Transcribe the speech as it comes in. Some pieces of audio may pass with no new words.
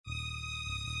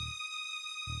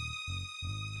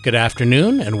Good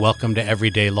afternoon and welcome to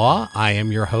Everyday Law. I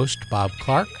am your host, Bob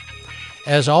Clark.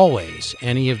 As always,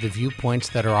 any of the viewpoints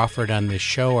that are offered on this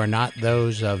show are not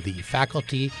those of the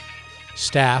faculty,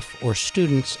 staff, or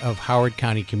students of Howard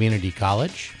County Community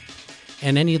College,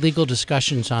 and any legal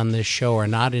discussions on this show are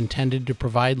not intended to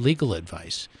provide legal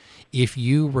advice. If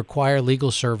you require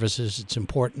legal services, it's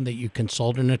important that you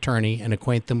consult an attorney and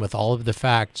acquaint them with all of the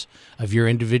facts of your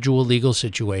individual legal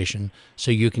situation so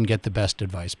you can get the best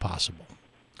advice possible.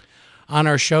 On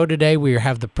our show today, we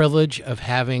have the privilege of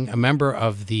having a member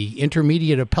of the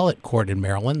Intermediate Appellate Court in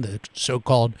Maryland, the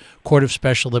so-called Court of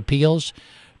Special Appeals,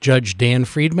 Judge Dan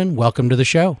Friedman. Welcome to the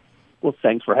show. Well,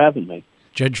 thanks for having me.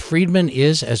 Judge Friedman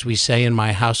is, as we say in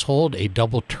my household, a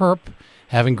double terp,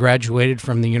 having graduated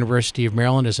from the University of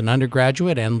Maryland as an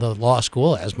undergraduate and the law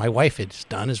school, as my wife has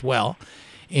done as well,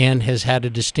 and has had a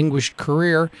distinguished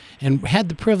career and had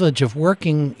the privilege of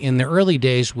working in the early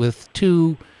days with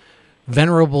two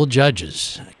venerable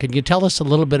judges. Could you tell us a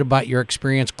little bit about your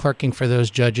experience clerking for those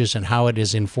judges and how it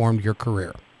has informed your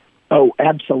career? Oh,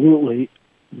 absolutely.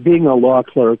 Being a law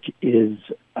clerk is,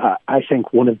 I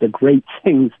think, one of the great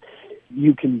things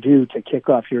you can do to kick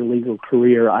off your legal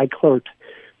career. I clerked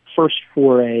first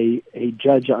for a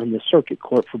judge on the circuit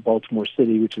court for Baltimore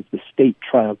City, which is the state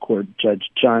trial court,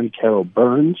 Judge John Carroll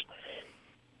Burns.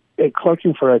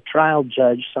 Clerking for a trial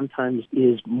judge sometimes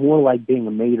is more like being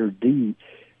a maitre d'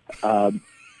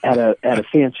 at a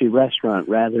fancy restaurant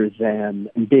rather than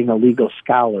being a legal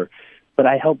scholar. But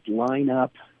I helped line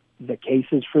up the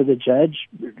cases for the judge,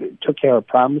 took care of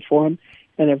problems for him,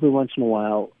 and every once in a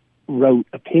while wrote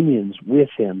opinions with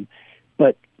him.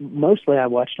 But mostly I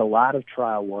watched a lot of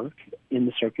trial work in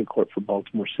the circuit court for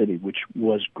Baltimore City, which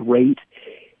was great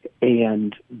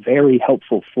and very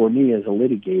helpful for me as a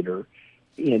litigator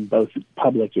in both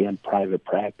public and private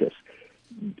practice.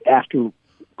 After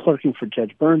clerking for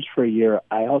Judge Burns for a year,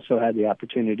 I also had the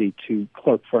opportunity to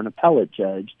clerk for an appellate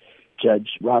judge,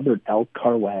 Judge Robert L.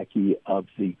 Karwacki of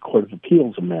the Court of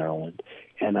Appeals of Maryland,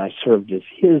 and I served as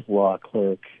his law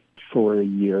clerk for a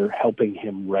year, helping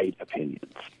him write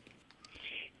opinions.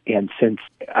 And since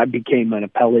I became an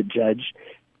appellate judge,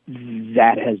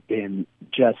 that has been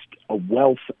just a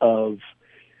wealth of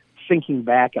thinking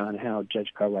back on how Judge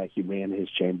Karwacki ran his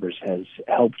chambers has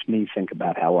helped me think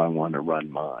about how I want to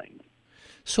run mine.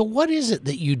 So what is it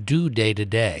that you do day to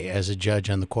day as a judge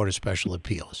on the Court of Special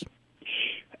Appeals?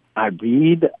 I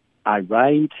read, I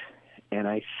write, and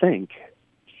I think.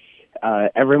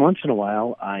 Every once in a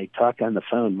while, I talk on the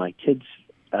phone. My kids,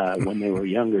 when they were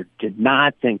younger, did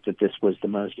not think that this was the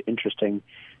most interesting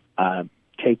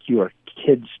take your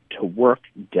kids to work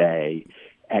day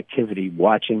activity,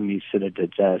 watching me sit at the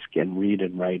desk and read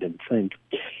and write and think.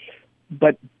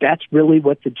 But that's really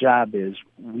what the job is.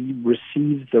 We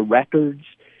receive the records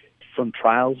from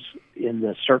trials in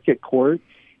the circuit court,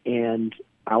 and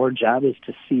our job is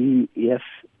to see if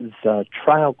the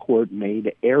trial court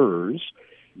made errors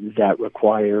that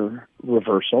require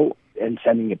reversal and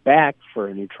sending it back for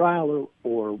a new trial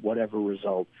or whatever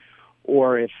result,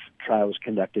 or if trial was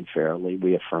conducted fairly,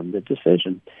 we affirm the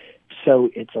decision. So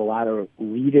it's a lot of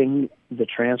reading the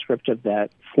transcript of that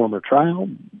former trial,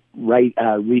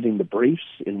 reading the briefs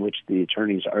in which the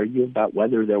attorneys argue about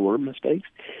whether there were mistakes,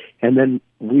 and then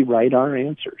we write our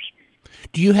answers.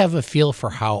 Do you have a feel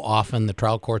for how often the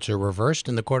trial courts are reversed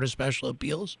in the Court of Special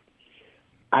Appeals?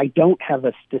 I don't have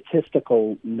a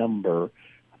statistical number.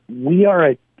 We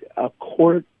are a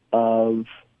court of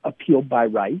appeal by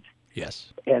right.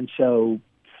 Yes. And so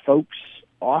folks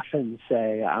often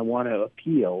say, I want to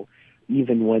appeal,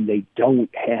 even when they don't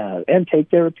have, and take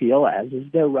their appeal, as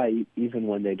is their right, even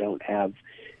when they don't have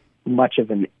much of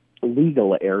an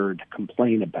legal error to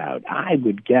complain about. I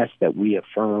would guess that we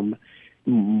affirm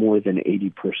more than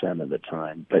 80% of the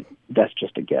time, but that's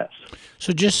just a guess.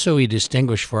 So just so we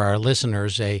distinguish for our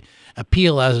listeners, a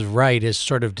appeal as of right is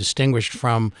sort of distinguished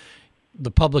from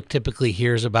the public typically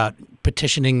hears about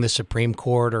petitioning the Supreme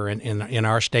Court, or in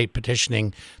our state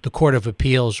petitioning the Court of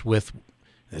Appeals with,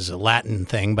 is a Latin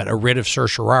thing, but a writ of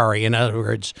certiorari. In other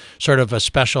words, sort of a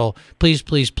special, please,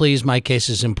 please, please, my case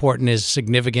is important, is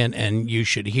significant, and you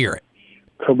should hear it.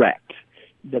 Correct.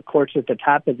 The courts at the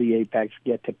top of the apex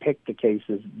get to pick the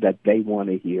cases that they want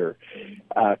to hear.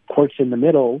 Courts in the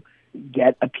middle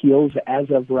get appeals as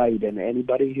of right, and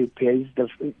anybody who pays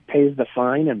the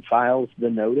fine and files the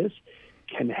notice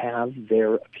can have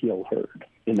their appeal heard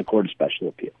in the Court of Special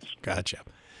Appeals. Gotcha.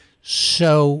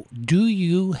 So do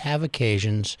you have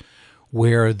occasions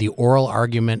where the oral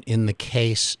argument in the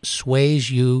case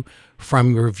sways you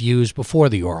from your views before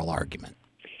the oral argument?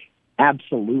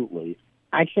 Absolutely.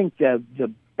 I think the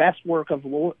best work of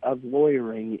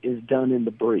lawyering is done in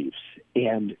the briefs,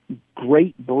 and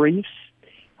great briefs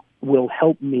will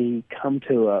help me come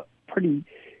to a pretty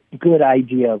good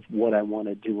idea of what I want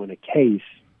to do in a case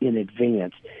in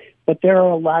advance. But there are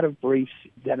a lot of briefs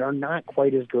that are not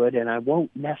quite as good, and I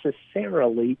won't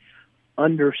necessarily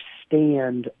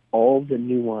understand all the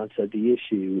nuance of the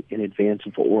issue in advance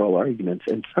of oral arguments.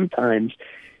 And sometimes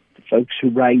the folks who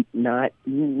write not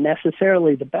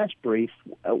necessarily the best brief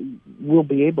will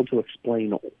be able to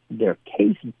explain their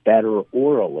case better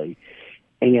orally.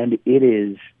 And it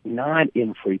is not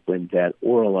infrequent that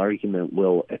oral argument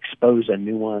will expose a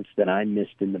nuance that I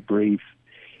missed in the brief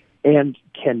and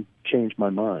can change my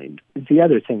mind. The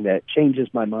other thing that changes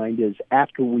my mind is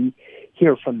after we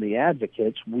hear from the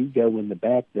advocates, we go in the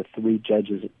back, the three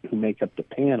judges who make up the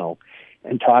panel,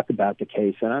 and talk about the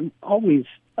case. And I'm always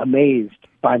amazed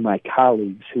by my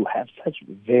colleagues who have such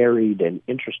varied and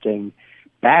interesting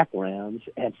backgrounds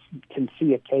and can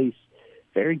see a case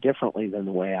very differently than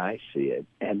the way I see it.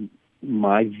 And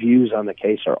my views on the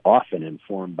case are often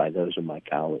informed by those of my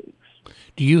colleagues.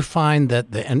 Do you find that,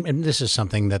 and this is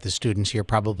something that the students here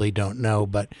probably don't know,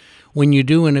 but when you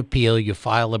do an appeal, you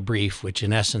file a brief, which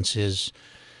in essence is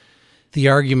the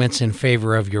arguments in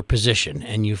favor of your position,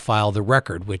 and you file the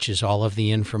record, which is all of the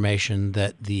information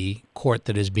that the court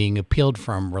that is being appealed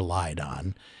from relied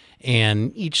on.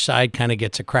 And each side kind of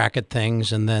gets a crack at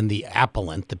things, and then the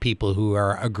appellant, the people who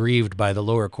are aggrieved by the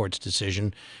lower court's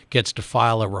decision, gets to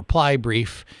file a reply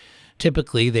brief.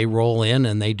 Typically, they roll in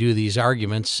and they do these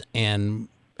arguments, and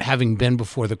having been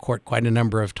before the court quite a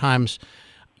number of times,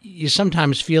 you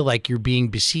sometimes feel like you're being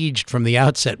besieged from the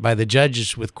outset by the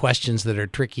judges with questions that are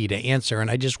tricky to answer.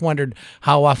 And I just wondered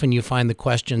how often you find the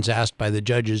questions asked by the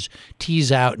judges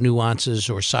tease out nuances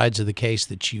or sides of the case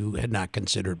that you had not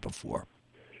considered before.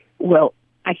 Well,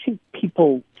 I think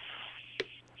people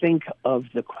think of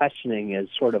the questioning as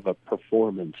sort of a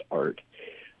performance art.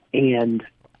 And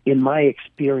in my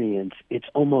experience, it's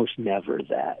almost never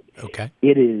that. Okay.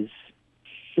 It is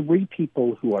three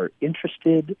people who are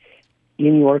interested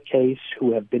in your case,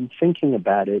 who have been thinking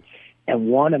about it, and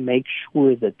want to make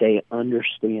sure that they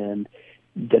understand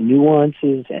the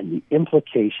nuances and the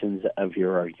implications of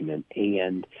your argument.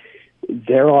 And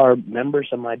there are members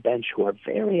of my bench who are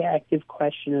very active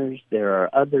questioners. There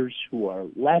are others who are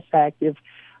less active.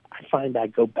 I find I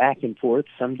go back and forth.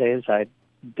 Some days I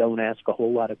don't ask a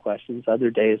whole lot of questions. Other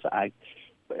days I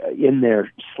in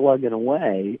there slugging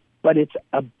away. But it's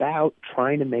about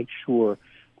trying to make sure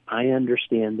I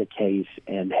understand the case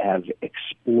and have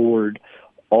explored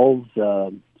all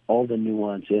the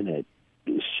nuance in it.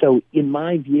 So in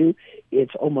my view,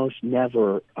 it's almost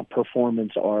never a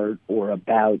performance art or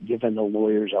about giving the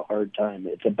lawyers a hard time.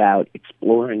 It's about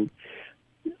exploring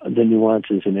the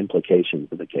nuances and implications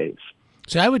of the case.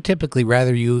 So I would typically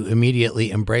rather you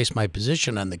immediately embrace my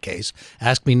position on the case,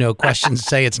 ask me no questions,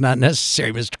 say it's not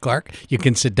necessary, Mr. Clark. You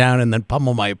can sit down and then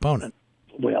pummel my opponent.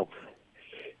 Well,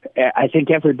 I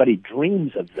think everybody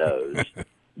dreams of those,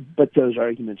 but those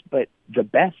arguments. But the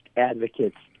best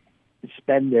advocates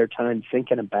spend their time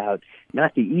thinking about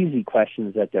not the easy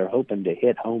questions that they're hoping to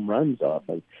hit home runs off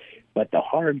of, but the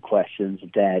hard questions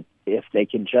that if they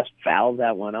can just foul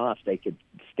that one off, they could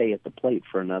stay at the plate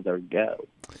for another go.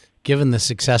 Given the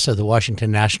success of the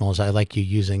Washington Nationals, I like you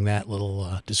using that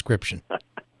little description.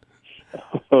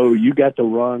 Oh, you got the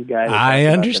wrong guy. I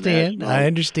understand. I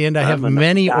have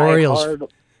many Orioles.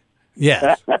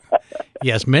 Yes.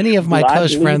 Yes, many of my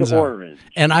close friends are.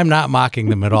 And I'm not mocking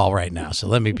them at all right now, so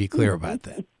let me be clear about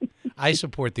that. I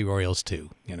support the Orioles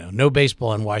too. You know, no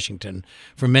baseball in Washington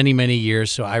for many, many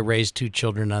years, so I raised two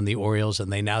children on the Orioles,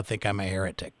 and they now think I'm a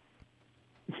heretic.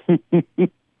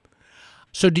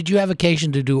 So did you have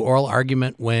occasion to do oral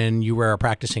argument when you were a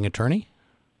practicing attorney?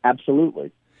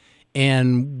 Absolutely.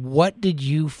 And what did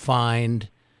you find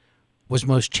was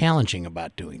most challenging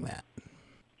about doing that?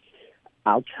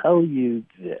 I'll tell you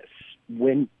this.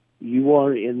 When you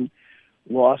are in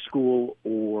law school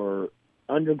or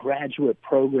undergraduate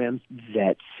programs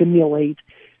that simulate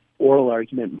oral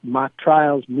argument, mock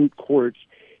trials, moot courts,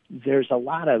 there's a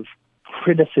lot of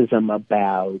criticism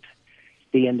about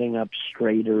standing up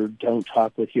straighter, don't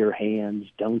talk with your hands,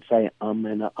 don't say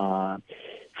and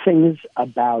things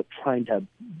about trying to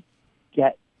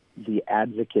get the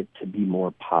advocate to be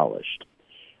more polished.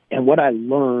 And what I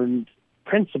learned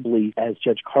principally as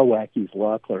Judge Karwacki's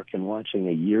law clerk and watching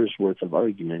a year's worth of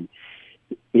argument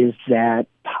is that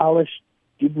polish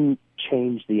didn't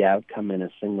change the outcome in a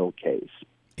single case.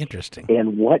 Interesting.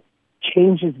 And what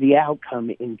changes the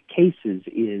outcome in cases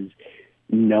is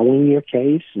knowing your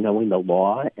case, knowing the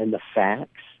law and the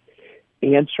facts,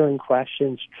 answering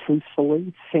questions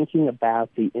truthfully, thinking about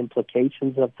the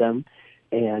implications of them,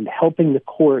 and helping the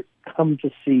court come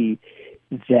to see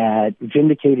that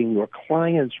vindicating your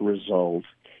client's result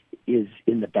is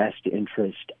in the best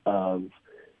interest of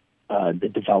the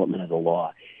development of the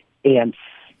law. And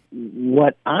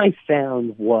what I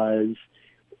found was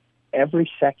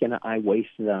every second I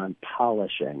wasted on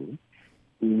polishing,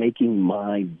 making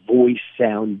my voice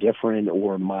sound different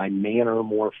or my manner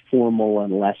more formal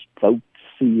and less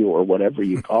folksy or whatever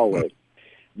you call it,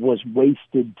 was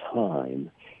wasted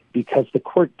time, because the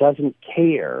court doesn't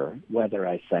care whether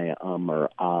I say or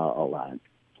a lot.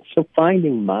 So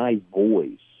finding my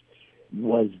voice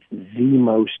was the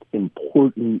most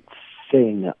important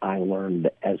thing I learned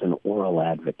as an oral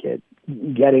advocate,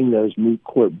 getting those moot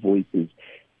court voices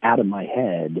out of my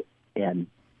head and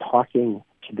talking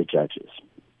to the judges.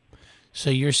 So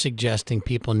you're suggesting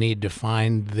people need to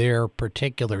find their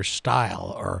particular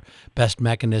style or best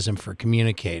mechanism for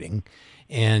communicating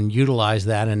and utilize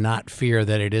that and not fear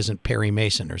that it isn't Perry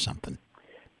Mason or something.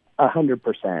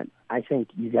 100%. I think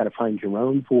you got to find your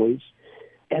own voice.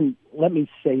 And let me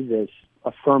say this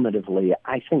affirmatively.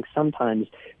 I think sometimes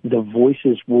the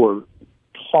voices were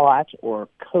taught or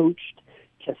coached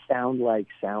to sound like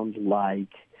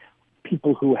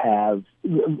people who have,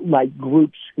 like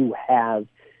groups who have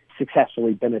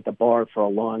successfully been at the bar for a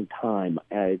long time,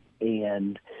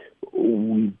 and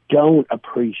we don't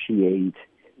appreciate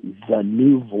the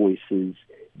new voices,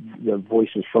 the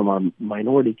voices from our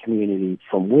minority community,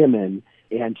 from women,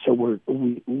 and so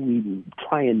we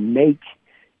try and make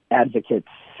advocates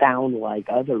sound like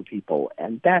other people,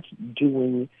 and that's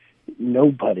doing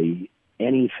nobody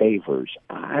any favors.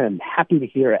 I'm happy to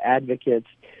hear advocates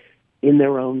in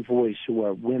their own voice who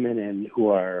are women and who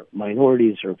are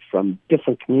minorities or from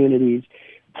different communities,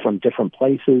 from different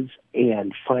places,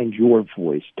 and find your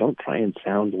voice. Don't try and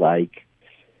sound like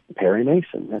Perry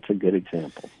Mason. That's a good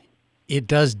example. It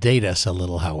does date us a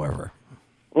little, however.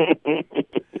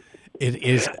 It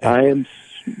is.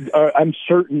 I'm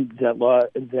certain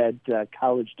that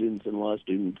college students and law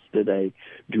students today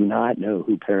do not know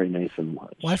who Perry Mason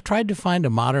was. Well, I've tried to find a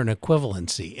modern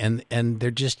equivalency, and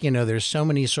they're just, there's so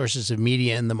many sources of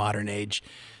media in the modern age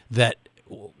that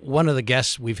one of the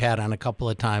guests we've had on a couple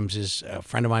of times is a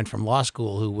friend of mine from law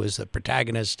school who was the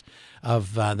protagonist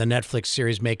of the Netflix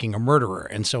series Making a Murderer.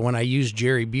 And so when I use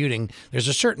Jerry Buting, there's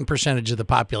a certain percentage of the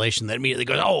population that immediately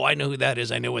goes, oh, I know who that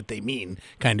is. I know what they mean,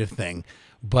 kind of thing.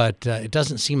 But it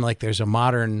doesn't seem like there's a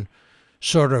modern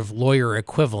sort of lawyer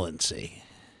equivalency.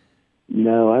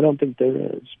 No, I don't think there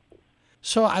is.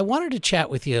 So I wanted to chat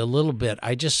with you a little bit.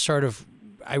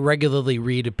 I regularly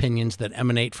read opinions that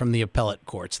emanate from the appellate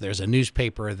courts. There's a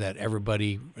newspaper that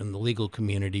everybody in the legal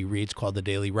community reads called the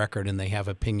Daily Record, and they have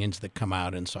opinions that come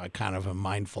out, and so I kind of am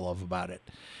mindful about it.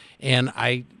 And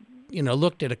I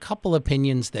looked at a couple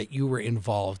opinions that you were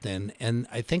involved in, and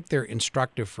I think they're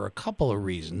instructive for a couple of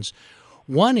reasons.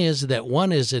 One is that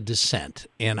one is a dissent,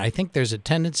 and I think there's a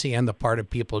tendency on the part of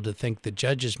people to think that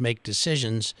judges make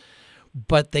decisions,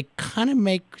 but they kind of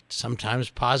make sometimes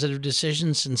positive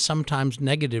decisions and sometimes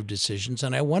negative decisions.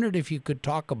 And I wondered if you could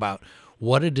talk about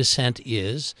what a dissent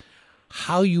is,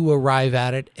 how you arrive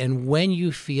at it, and when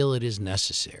you feel it is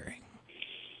necessary.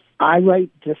 I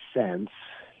write dissents.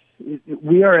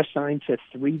 We are assigned to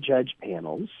 3 judge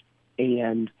panels,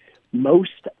 and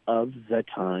most of the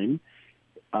time,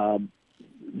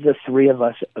 the 3 of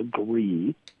us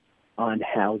agree on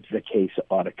how the case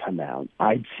ought to come out.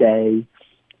 I'd say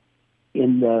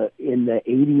in the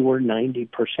 80 or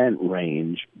 90%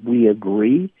 range, we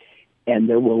agree, and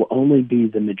there will only be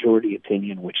the majority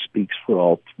opinion, which speaks for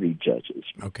all 3 judges.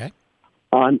 Okay.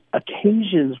 On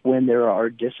occasions when there are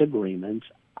disagreements,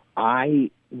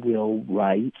 I will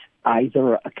write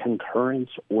either a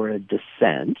concurrence or a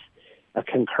dissent. A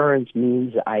concurrence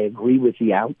means I agree with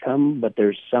the outcome, but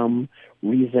there's some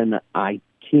reason I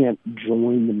can't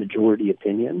join the majority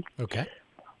opinion. Okay.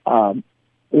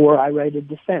 Or I write a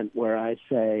dissent where I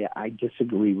say I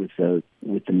disagree with the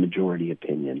majority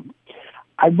opinion.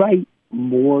 I write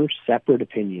more separate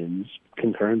opinions,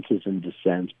 concurrences and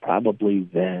dissents, probably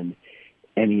than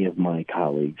any of my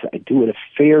colleagues. I do it a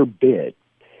fair bit.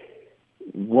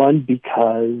 One,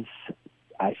 because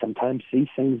I sometimes see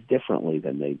things differently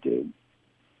than they do.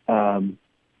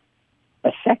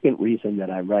 A second reason that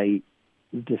I write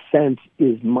dissents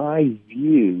is my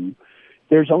view.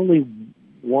 There's only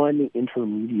one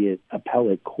intermediate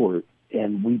appellate court,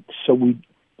 and we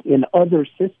in other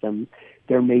systems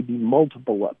there may be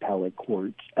multiple appellate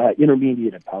courts,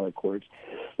 intermediate appellate courts.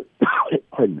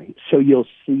 Pardon me. So you'll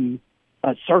see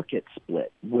a circuit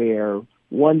split where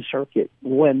one circuit,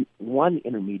 when one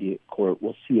intermediate court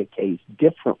will see a case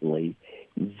differently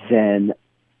than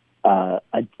a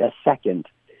second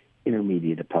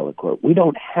intermediate appellate court. We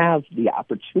don't have the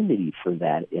opportunity for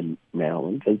that in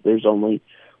Maryland because there's only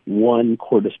one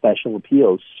court of special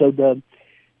appeals. So the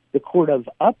Court of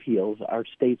Appeals, our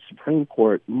state Supreme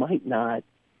Court, might not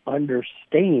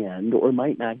understand or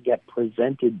might not get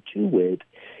presented to it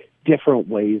different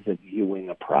ways of viewing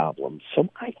a problem. So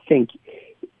I think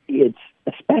it's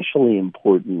especially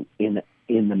important in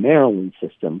the Maryland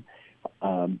system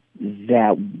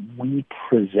that we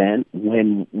present,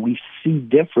 when we see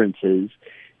differences,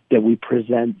 that we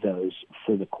present those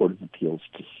for the Court of Appeals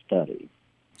to study.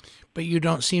 But you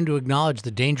don't seem to acknowledge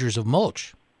the dangers of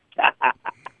mulch.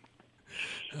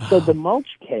 So the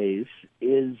mulch case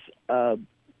is an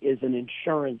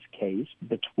insurance case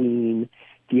between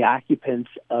the occupants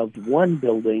of one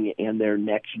building and their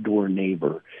next door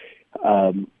neighbor.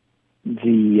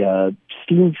 The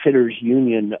steam fitters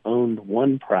union owned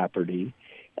one property,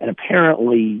 and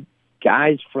apparently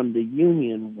guys from the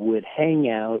union would hang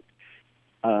out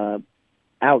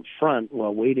front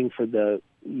while waiting for the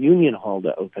union hall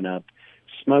to open up,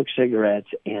 smoke cigarettes,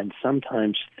 and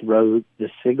sometimes throw the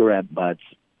cigarette butts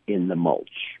in the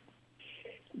mulch.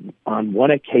 On one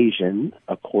occasion,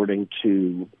 according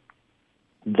to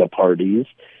the parties,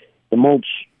 the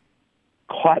mulch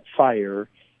caught fire,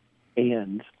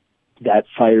 and that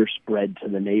fire spread to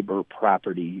the neighbor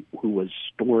property, who was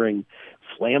storing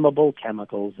flammable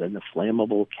chemicals, and the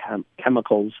flammable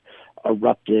chemicals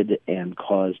erupted and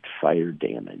caused fire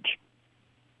damage.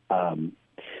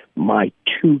 My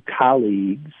two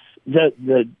colleagues,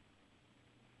 the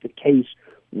case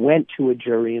went to a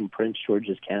jury in Prince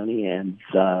George's County, and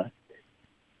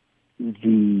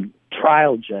the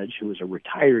trial judge, who was a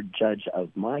retired judge of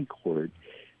my court,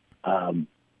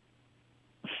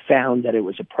 found that it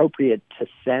was appropriate to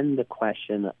send the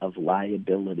question of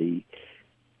liability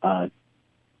by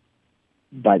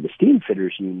the steam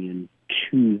fitters union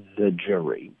to the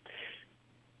jury.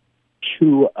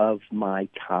 Two of my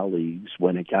colleagues,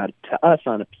 when it got to us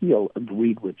on appeal,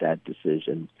 agreed with that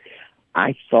decision.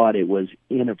 I thought it was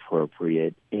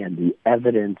inappropriate, and the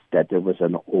evidence that there was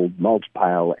an old mulch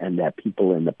pile and that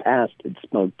people in the past had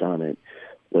smoked on it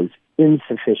was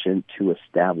insufficient to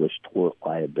establish tort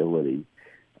liability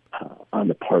on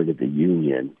the part of the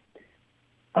union.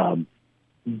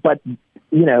 But,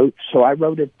 so I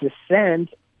wrote a dissent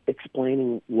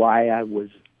explaining why I was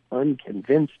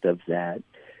unconvinced of that.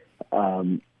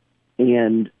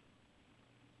 And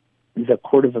the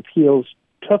Court of Appeals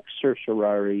took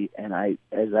certiorari, and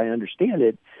as I understand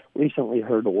it, recently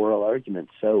heard oral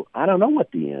arguments. So I don't know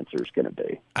what the answer is going to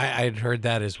be. I'd heard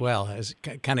that as well. It's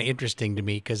kind of interesting to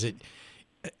me because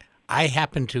I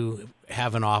happen to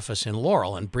have an office in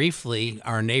Laurel, and briefly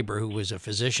our neighbor, who was a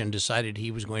physician, decided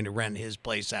he was going to rent his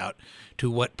place out to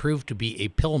what proved to be a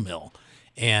pill mill.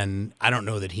 And I don't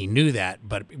know that he knew that,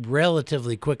 but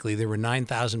relatively quickly there were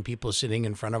 9,000 people sitting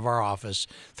in front of our office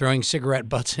throwing cigarette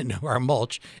butts into our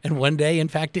mulch. And one day, in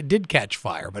fact, it did catch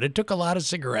fire, but it took a lot of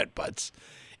cigarette butts.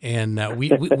 And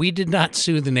we did not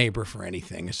sue the neighbor for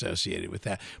anything associated with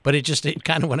that. But it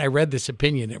kind of, when I read this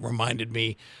opinion, it reminded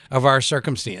me of our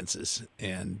circumstances.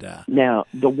 And now,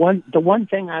 the one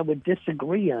thing I would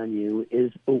disagree on you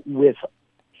is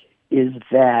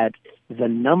that the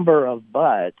number of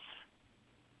butts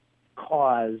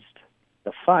caused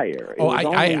the fire.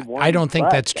 I don't think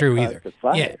that's true either.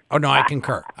 Yeah. Oh no, I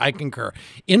concur.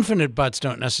 Infinite butts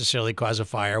don't necessarily cause a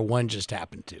fire. One just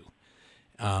happened to.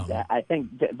 I think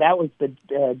that was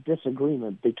the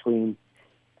disagreement between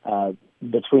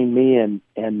me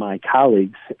and my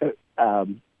colleagues,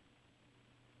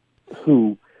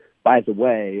 who, by the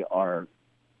way, are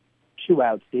two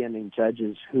outstanding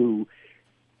judges who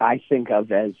I think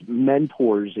of as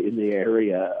mentors in the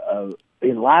area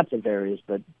in lots of areas,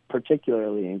 but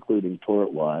particularly including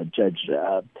tort law, Judge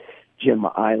Jim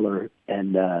Eiler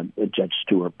and Judge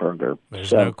Stuart Berger.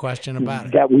 There's no question about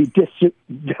it. That we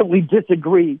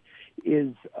disagree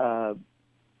is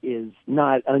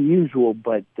not unusual,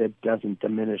 but that doesn't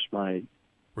diminish my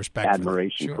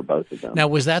admiration for both of them. Now,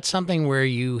 was that something where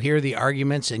you hear the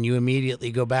arguments and you immediately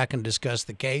go back and discuss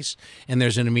the case, and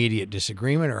there's an immediate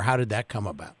disagreement, or how did that come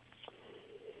about?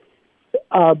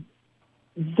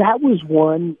 That was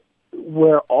one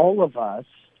where all of us,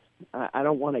 I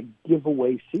don't want to give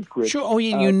away secrets. Sure. Oh,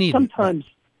 you need Sometimes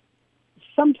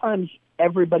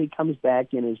everybody comes back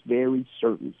and is very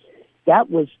certain. That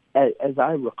was, as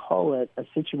I recall it, a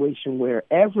situation where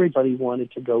everybody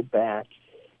wanted to go back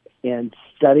and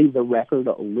study the record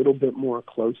a little bit more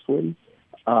closely.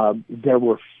 There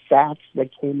were facts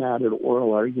that came out at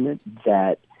oral argument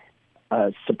that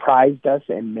surprised us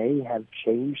and may have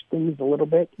changed things a little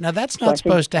bit. Now, that's not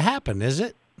supposed to happen, is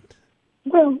it?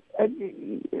 Well,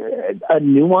 a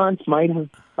nuance might have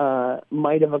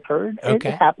occurred. Okay.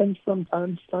 It happens from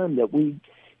time to time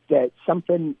that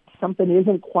something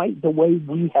isn't quite the way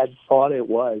we had thought it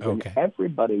was, Okay. and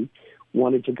everybody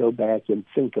wanted to go back and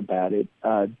think about it.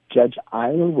 Judge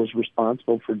Eiler was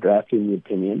responsible for drafting the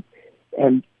opinion,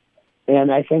 and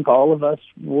I think all of us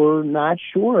were not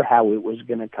sure how it was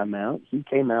going to come out. He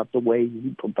came out the way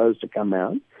he proposed to come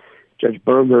out. Judge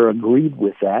Berger agreed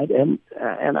with that, and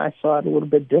I saw it a little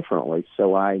bit differently.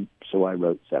 So I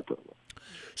wrote separately.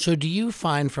 So do you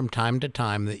find from time to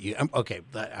time that you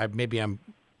maybe I'm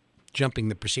jumping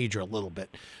the procedure a little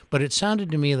bit, but it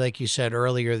sounded to me like you said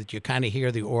earlier that you kind of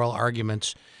hear the oral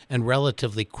arguments and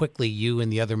relatively quickly you and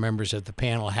the other members of the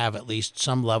panel have at least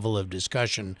some level of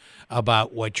discussion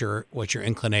about what your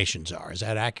inclinations are. Is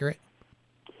that accurate?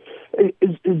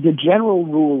 The general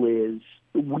rule is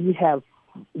we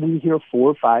hear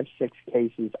 4, 5, 6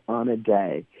 cases on a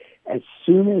day. As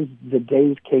soon as the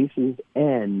day's cases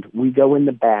end, we go in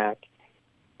the back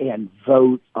and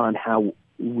vote on how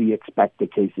we expect the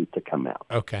cases to come out.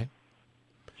 Okay.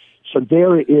 So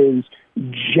there is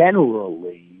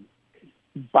generally,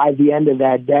 by the end of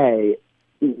that day,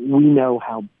 we know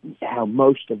how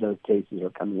most of those cases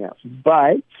are coming out.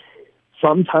 But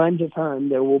from time to time,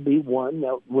 there will be one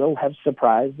that will have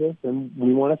surprised us, and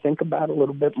we want to think about it a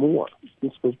little bit more.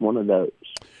 This was one of those.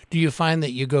 Do you find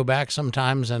that you go back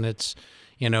sometimes and it's,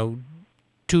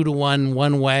 2-1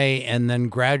 one way, and then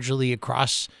gradually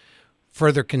across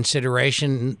further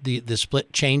consideration, the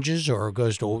split changes, or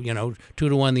goes to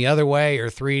 2-1 the other way, or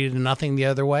 3-0 the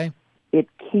other way? It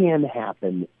can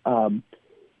happen.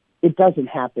 It doesn't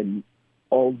happen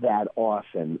all that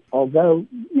often. Although,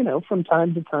 from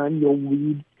time to time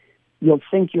you'll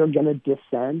think you're going to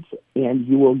dissent, and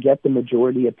you will get the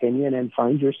majority opinion and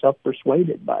find yourself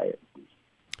persuaded by it.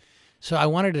 So I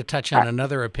wanted to touch on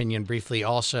another opinion briefly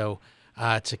also.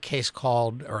 It's a case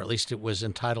called, or at least it was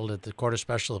entitled at the Court of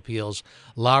Special Appeals,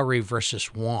 Lowry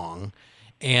versus Wong.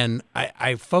 And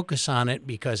I focus on it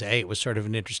because, A, it was sort of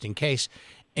an interesting case,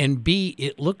 and B,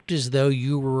 it looked as though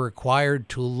you were required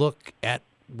to look at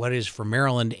what is, for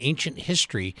Maryland, ancient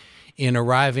history in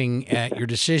arriving at your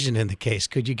decision in the case.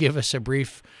 Could you give us a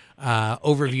brief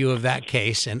overview of that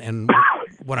case and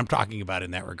what I'm talking about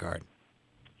in that regard?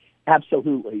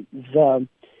 Absolutely.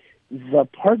 The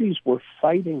parties were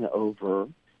fighting over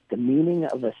the meaning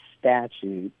of a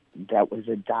statute that was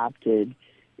adopted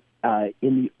in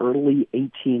the early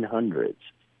 1800s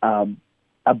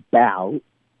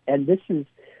and this is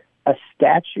a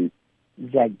statute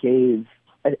that gave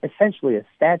essentially a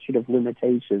statute of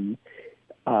limitations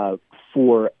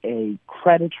for a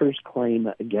creditor's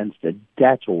claim against a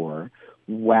debtor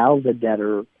while the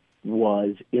debtor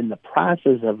was in the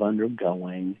process of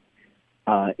undergoing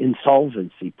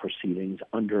insolvency proceedings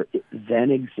under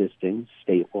then existing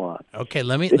state law. Okay,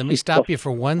 let me stop you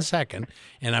for 1 second,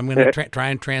 and I'm going to try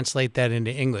and translate that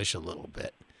into English a little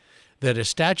bit. That a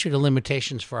statute of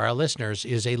limitations for our listeners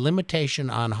is a limitation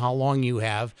on how long you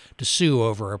have to sue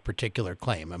over a particular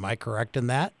claim. Am I correct in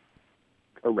that?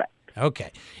 Correct.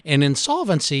 Okay. And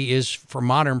insolvency is, for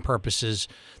modern purposes,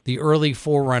 the early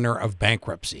forerunner of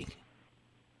bankruptcy.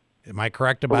 Am I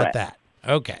correct about that?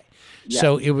 Okay. Yeah.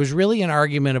 So it was really an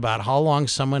argument about how long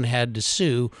someone had to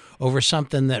sue over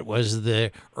something that was the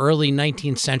early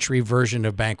 19th century version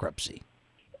of bankruptcy.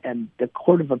 And the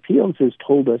Court of Appeals has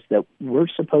told us that we're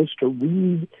supposed to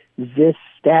read this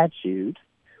statute,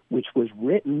 which was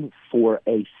written for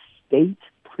a state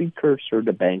precursor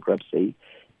to bankruptcy,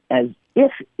 as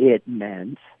if it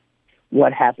meant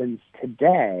what happens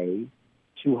today,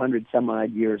 200 some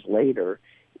odd years later,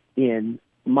 in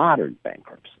modern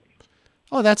bankruptcy.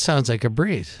 Oh, that sounds like a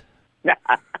breeze.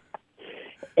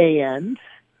 And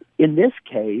in this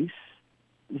case,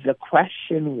 the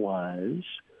question was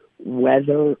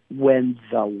whether when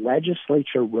the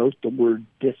legislature wrote the word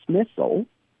dismissal,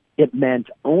 it meant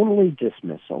only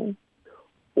dismissal,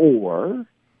 or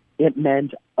it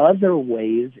meant other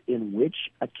ways in which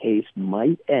a case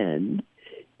might end,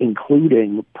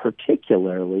 including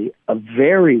particularly a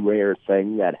very rare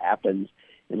thing that happens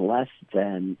in less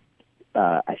than,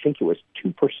 I think it was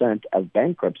 2% of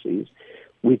bankruptcies,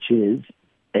 which is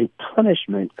a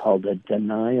punishment called a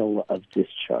denial of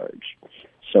discharge.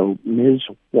 So Ms.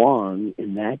 Wong,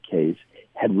 in that case,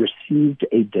 had received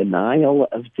a denial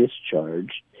of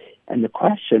discharge, and the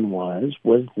question was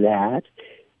that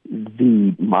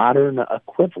the modern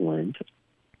equivalent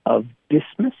of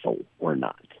dismissal or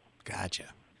not?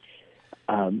 Gotcha.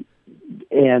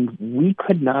 And we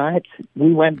could not.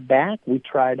 We went back. We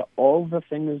tried all the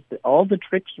things, all the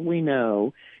tricks we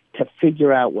know to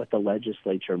figure out what the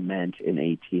legislature meant in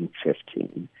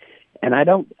 1815. And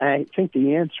I think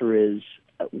the answer is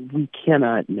we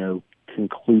cannot know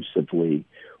conclusively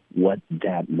what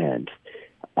that meant.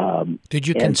 Did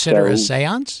you consider a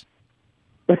seance?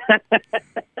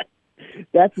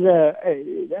 That's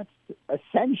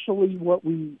essentially what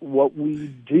we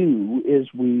do is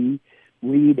we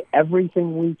read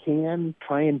everything we can,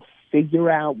 try and figure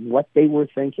out what they were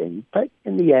thinking. But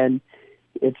in the end,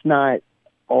 it's not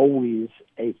always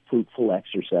a fruitful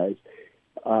exercise.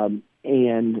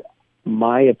 And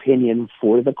my opinion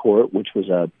for the court, which was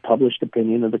a published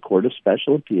opinion of the Court of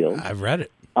Special Appeals, I've read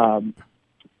it,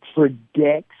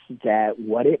 predicts that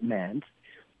what it meant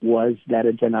was that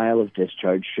a denial of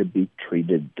discharge should be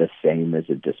treated the same as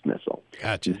a dismissal.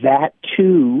 Gotcha. That,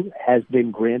 too, has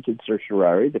been granted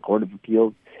certiorari. The Court of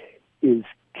Appeals is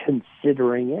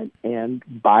considering it, and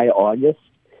by August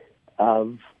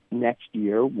of next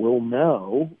year, we'll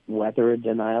know whether a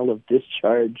denial of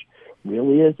discharge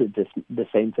really is the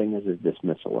same thing as a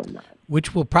dismissal or not.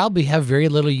 Which will probably have very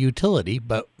little utility,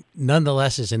 but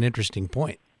nonetheless is an interesting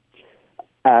point.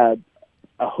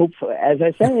 Hopefully, as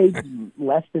I say,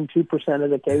 less than 2% of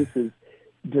the cases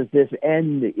does this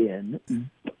end in.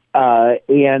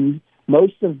 And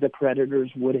most of the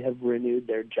creditors would have renewed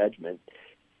their judgment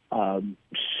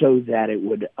so that it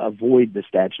would avoid the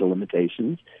statute of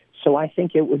limitations. So I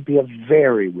think it would be a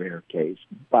very rare case,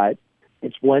 but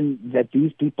it's one that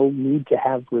these people need to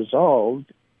have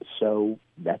resolved, so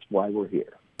that's why we're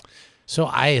here. So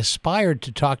I aspired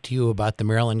to talk to you about the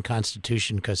Maryland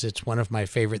Constitution because it's one of my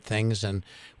favorite things, and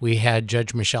we had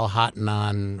Judge Michelle Houghton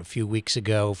on a few weeks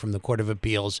ago from the Court of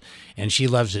Appeals, and she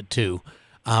loves it too.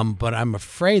 But I'm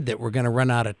afraid that we're going to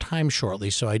run out of time shortly,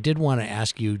 so I did want to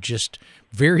ask you just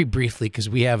very briefly, because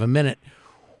we have a minute,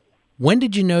 when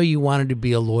did you know you wanted to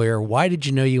be a lawyer? Why did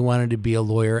you know you wanted to be a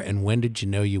lawyer? And when did you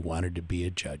know you wanted to be a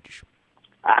judge?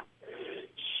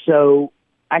 So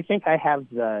I think I have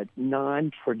the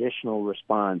non-traditional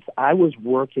response. I was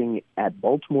working at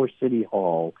Baltimore City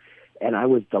Hall, and I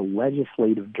was the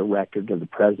legislative director to the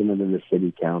president of the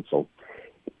city council.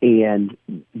 And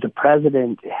the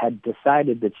president had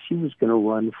decided that she was going to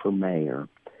run for mayor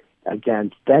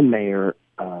against then Mayor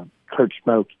Kurt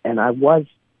Schmoke. And I was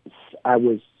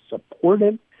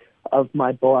supportive of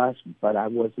my boss, but I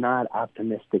was not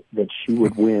optimistic that she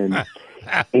would win.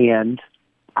 And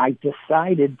I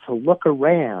decided to look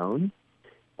around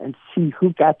and see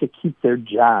who got to keep their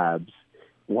jobs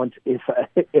once if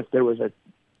there was a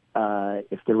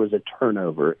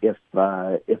turnover, if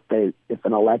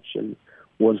an election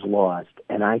was lost.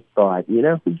 And I thought,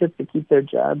 who gets to keep their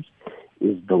jobs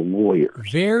is the lawyers.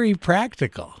 Very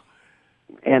practical.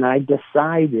 And I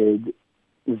decided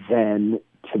then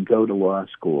to go to law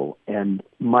school. And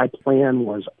my plan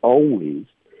was always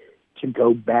to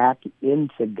go back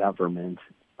into government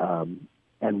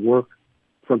and work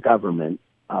for government.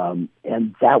 And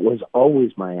that was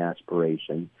always my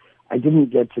aspiration. I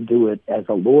didn't get to do it as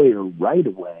a lawyer right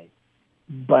away,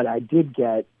 but I did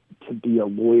get to be a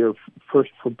lawyer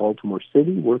first for Baltimore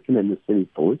City, working in the city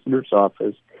solicitor's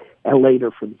office, and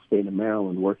later for the state of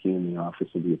Maryland, working in the office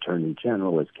of the Attorney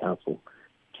General as counsel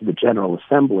to the General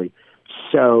Assembly.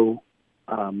 So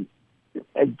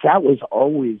that was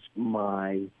always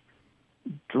my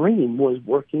dream, was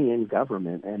working in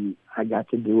government, and I got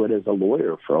to do it as a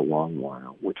lawyer for a long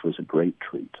while, which was a great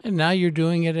treat. And now you're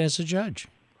doing it as a judge.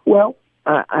 Well,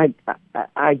 I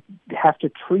have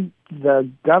to treat the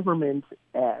government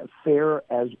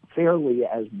fairly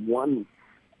as one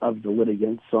of the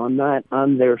litigants, so I'm not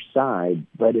on their side.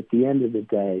 But at the end of the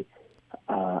day,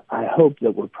 I hope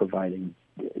that we're providing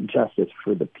justice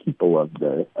for the people of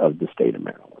the state of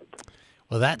Maryland.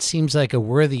 Well, that seems like a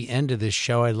worthy end of this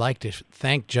show. I'd like to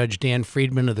thank Judge Dan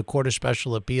Friedman of the Court of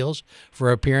Special Appeals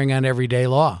for appearing on Everyday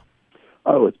Law.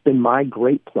 Oh, it's been my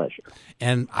great pleasure.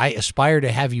 And I aspire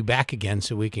to have you back again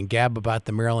so we can gab about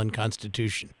the Maryland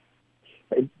Constitution.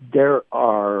 There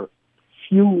are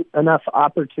few enough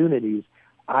opportunities.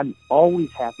 I'm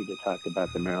always happy to talk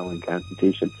about the Maryland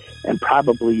Constitution, and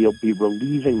probably you'll be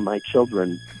relieving my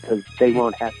children because they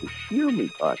won't have to hear me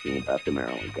talking about the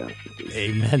Maryland Constitution.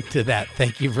 Amen to that.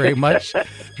 Thank you very much.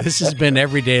 This has been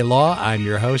Everyday Law. I'm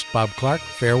your host, Bob Clark.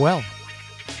 Farewell.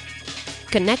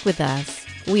 Connect with us.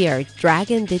 We are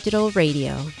Dragon Digital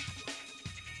Radio.